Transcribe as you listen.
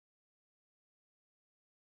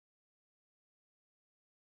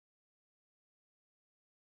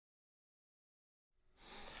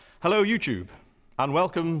Hello YouTube, and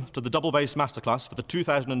welcome to the double bass masterclass for the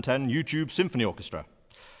 2010 YouTube Symphony Orchestra.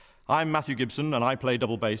 I'm Matthew Gibson, and I play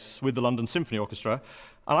double bass with the London Symphony Orchestra,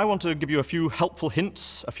 and I want to give you a few helpful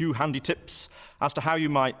hints, a few handy tips as to how you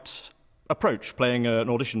might approach playing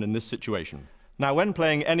an audition in this situation. Now, when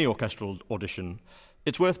playing any orchestral audition,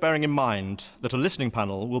 it's worth bearing in mind that a listening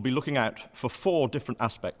panel will be looking out for 4 different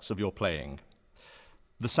aspects of your playing: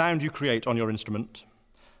 the sound you create on your instrument,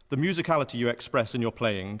 the musicality you express in your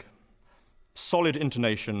playing, solid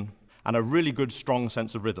intonation, and a really good, strong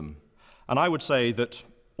sense of rhythm. And I would say that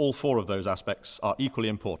all 4 of those aspects are equally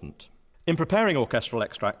important. In preparing orchestral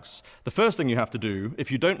extracts, the first thing you have to do,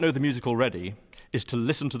 if you don't know the music already, is to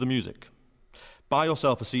listen to the music. Buy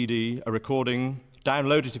yourself a CD, a recording,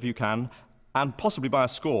 download it if you can, and possibly buy a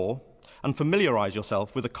score, and familiarize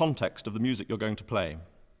yourself with the context of the music you're going to play.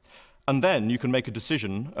 And then you can make a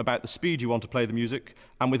decision about the speed you want to play the music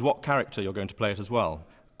and with what character you're going to play it as well.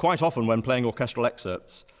 Quite often when playing orchestral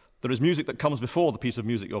excerpts, there is music that comes before the piece of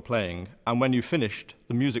music you're playing, and when you've finished,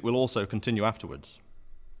 the music will also continue afterwards.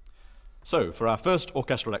 So, for our first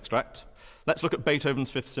orchestral extract, let's look at Beethoven's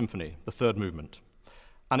Fifth Symphony, the third movement.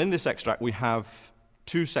 And in this extract we have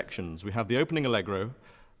 2 sections. We have the opening allegro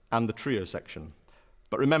and the trio section.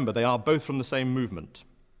 But remember, they are both from the same movement.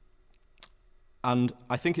 And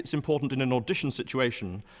I think it's important in an audition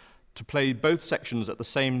situation to play both sections at the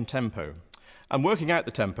same tempo. And working out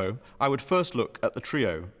the tempo, I would first look at the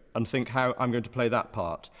trio and think how I'm going to play that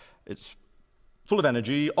part. It's full of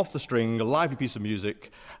energy, off the string, a lively piece of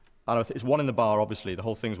music. And it's 1 in the bar, obviously. The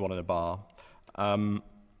whole thing's 1 in a bar.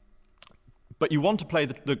 But you want to play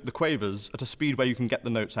the quavers at a speed where you can get the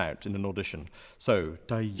notes out in an audition. So,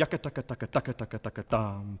 da yaka taka taka taka taka taka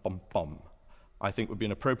dam bom bom, I think would be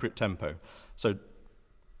an appropriate tempo. So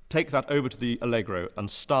take that over to the allegro and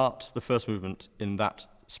start the first movement in that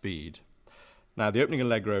speed. Now, the opening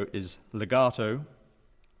allegro is legato,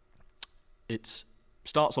 it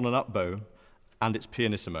starts on an up bow, and it's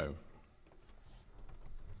pianissimo.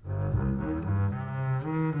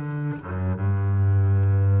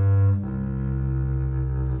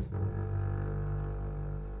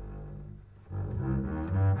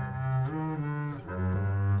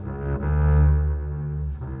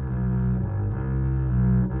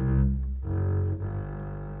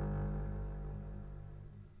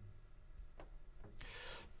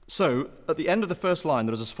 So, at the end of the first line,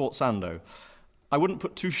 there is a sforzando. I wouldn't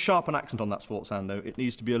put too sharp an accent on that sforzando. It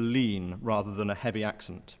needs to be a lean rather than a heavy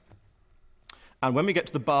accent. And when we get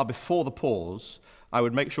to the bar before the pause, I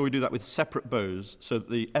would make sure we do that with separate bows so that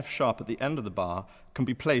the F sharp at the end of the bar can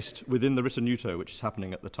be placed within the ritenuto, which is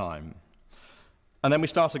happening at the time. And then we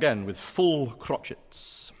start again with full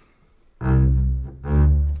crotchets.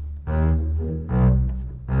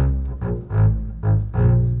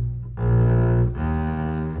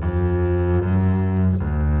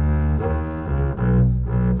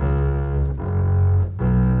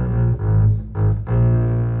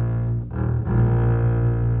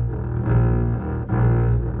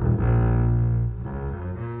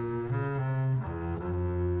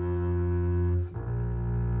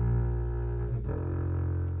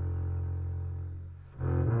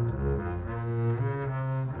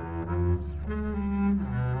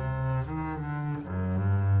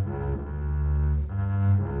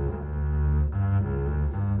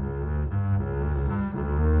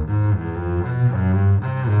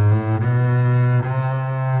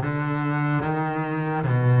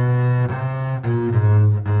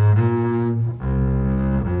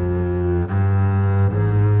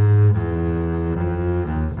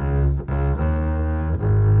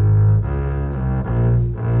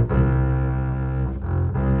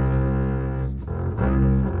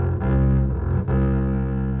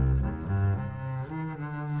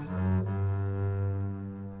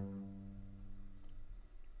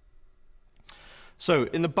 So,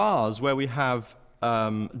 in the bars where we have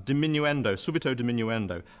diminuendo, subito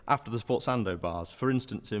diminuendo, after the sforzando bars, for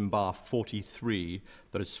instance in bar 43,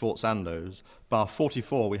 there is sforzandos, bar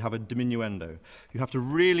 44 we have a diminuendo. You have to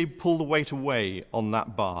really pull the weight away on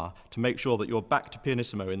that bar to make sure that you're back to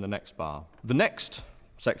pianissimo in the next bar. The next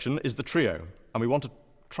section is the trio, and we want to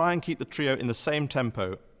try and keep the trio in the same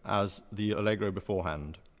tempo as the allegro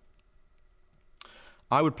beforehand.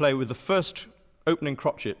 I would play with the first opening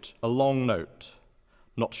crotchet a long note,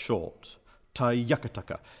 not short. Ta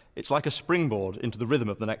yakataka. It's like a springboard into the rhythm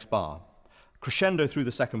of the next bar. Crescendo through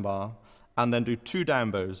the second bar, and then do 2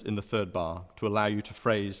 down bows in the third bar to allow you to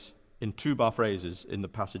phrase in 2-bar phrases in the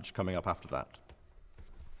passage coming up after that.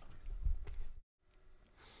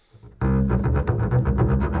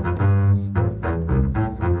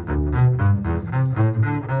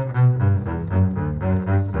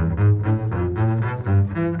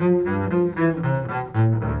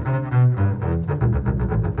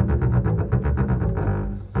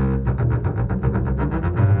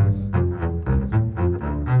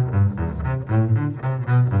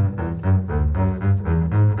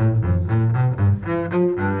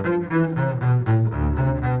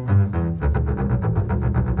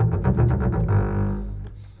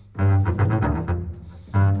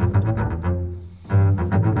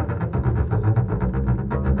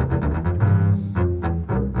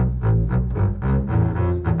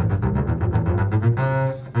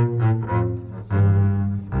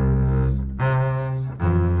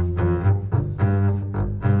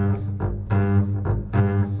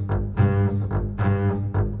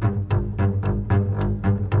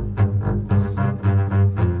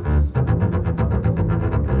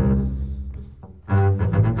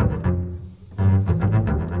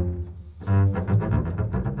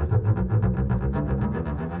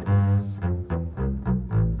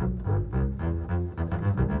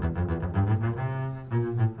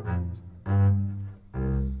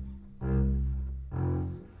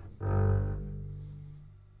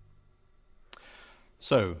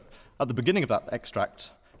 So, at the beginning of that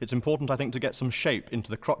extract, it's important, I think, to get some shape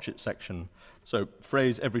into the crotchet section. So,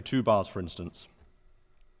 phrase every 2 bars, for instance.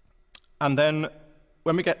 And then,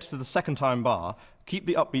 when we get to the second time bar, keep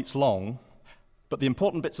the upbeats long, but the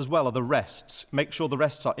important bits as well are the rests. Make sure the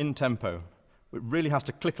rests are in tempo. It really has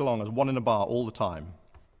to click along as one in a bar all the time.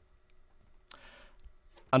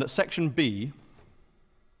 And at section B,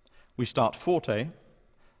 we start forte,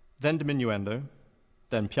 then diminuendo,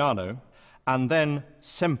 then piano, and then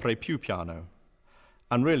sempre più piano.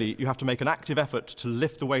 And really, you have to make an active effort to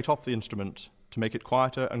lift the weight off the instrument to make it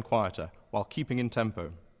quieter and quieter while keeping in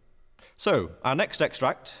tempo. So, our next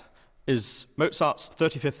extract is Mozart's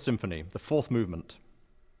 35th Symphony, the 4th movement.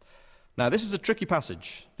 Now, this is a tricky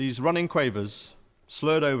passage. These running quavers,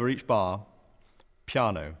 slurred over each bar,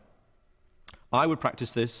 piano. I would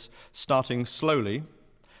practice this starting slowly,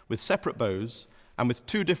 with separate bows, and with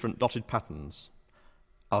 2 different dotted patterns.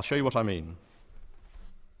 I'll show you what I mean.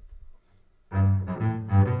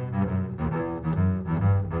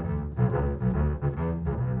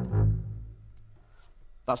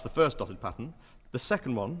 That's the first dotted pattern. The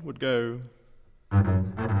second one would go...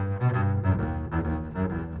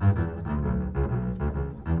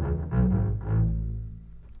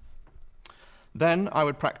 Then I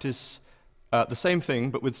would practice the same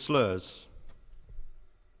thing, but with slurs.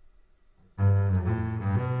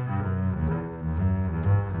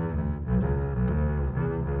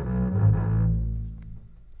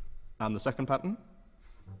 And the second pattern.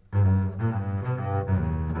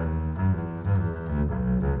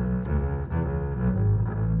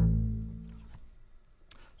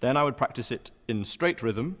 Then I would practice it in straight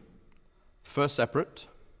rhythm, first separate,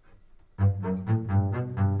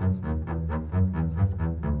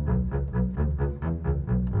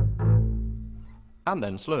 and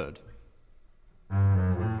then slurred.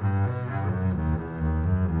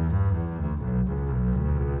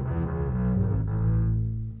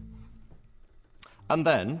 And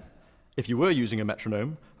then, if you were using a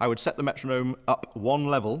metronome, I would set the metronome up 1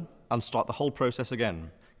 level and start the whole process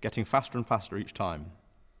again, getting faster and faster each time.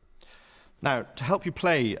 Now, to help you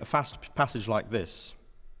play a fast passage like this,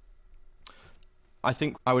 I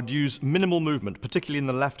think I would use minimal movement, particularly in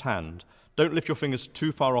the left hand. Don't lift your fingers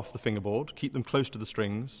too far off the fingerboard, keep them close to the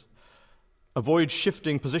strings. Avoid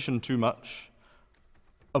shifting position too much.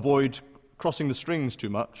 Avoid crossing the strings too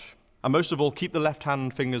much. And most of all, keep the left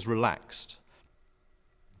hand fingers relaxed.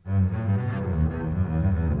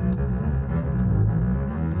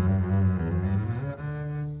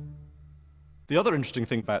 The other interesting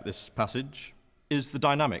thing about this passage is the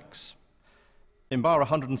dynamics. In bar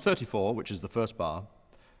 134, which is the first bar,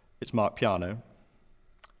 it's marked piano.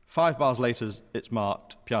 5 bars later, it's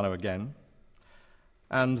marked piano again.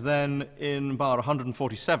 And then in bar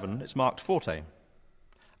 147, it's marked forte.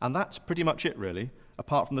 And that's pretty much it, really,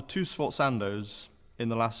 apart from the 2 sforzandos in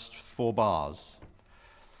the last 4 bars.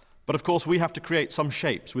 But of course, we have to create some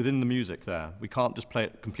shapes within the music there. We can't just play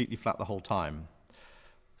it completely flat the whole time.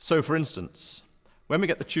 So, for instance, when we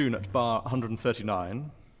get the tune at bar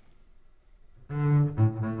 139,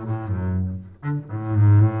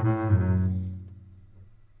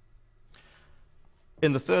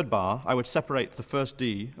 in the 3rd bar, I would separate the first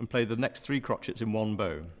D and play the next 3 crotchets in 1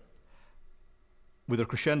 bow, with a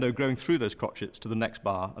crescendo going through those crotchets to the next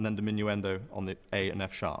bar and then diminuendo on the A and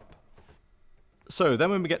F sharp. So then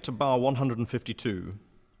when we get to bar 152,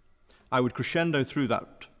 I would crescendo through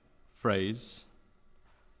that phrase,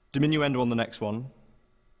 diminuendo on the next one,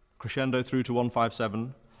 crescendo through to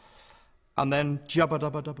 157, and then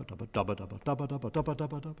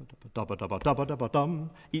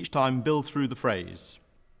each time build through the phrase.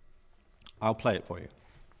 I'll play it for you.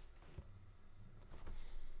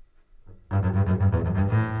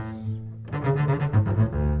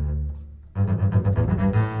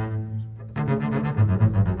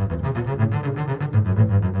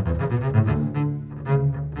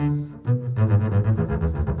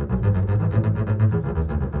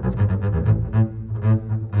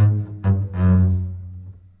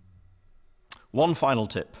 One final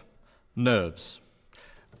tip, nerves.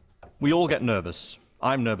 We all get nervous.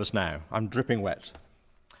 I'm nervous now. I'm dripping wet.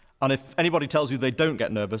 And if anybody tells you they don't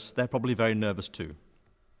get nervous, they're probably very nervous too.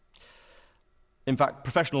 In fact,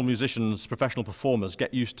 professional musicians, professional performers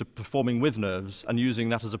get used to performing with nerves and using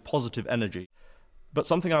that as a positive energy. But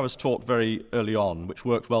something I was taught very early on, which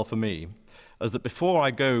worked well for me, is that before I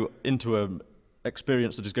go into an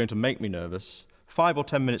experience that is going to make me nervous, 5 or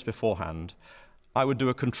 10 minutes beforehand, I would do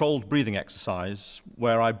a controlled breathing exercise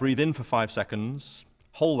where I breathe in for 5 seconds,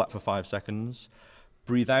 hold that for 5 seconds,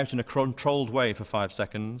 breathe out in a controlled way for 5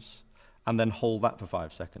 seconds, and then hold that for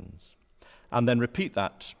 5 seconds. And then repeat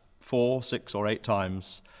that 4, 6, or 8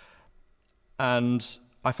 times. And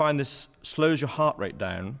I find this slows your heart rate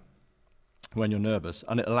down when you're nervous,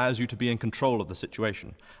 and it allows you to be in control of the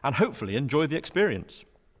situation and hopefully enjoy the experience.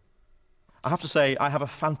 I have to say, I have a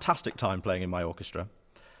fantastic time playing in my orchestra.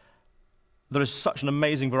 There is such an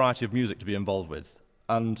amazing variety of music to be involved with,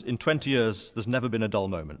 and in 20 years, there's never been a dull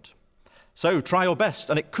moment. So try your best,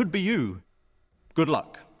 and it could be you. Good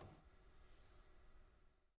luck.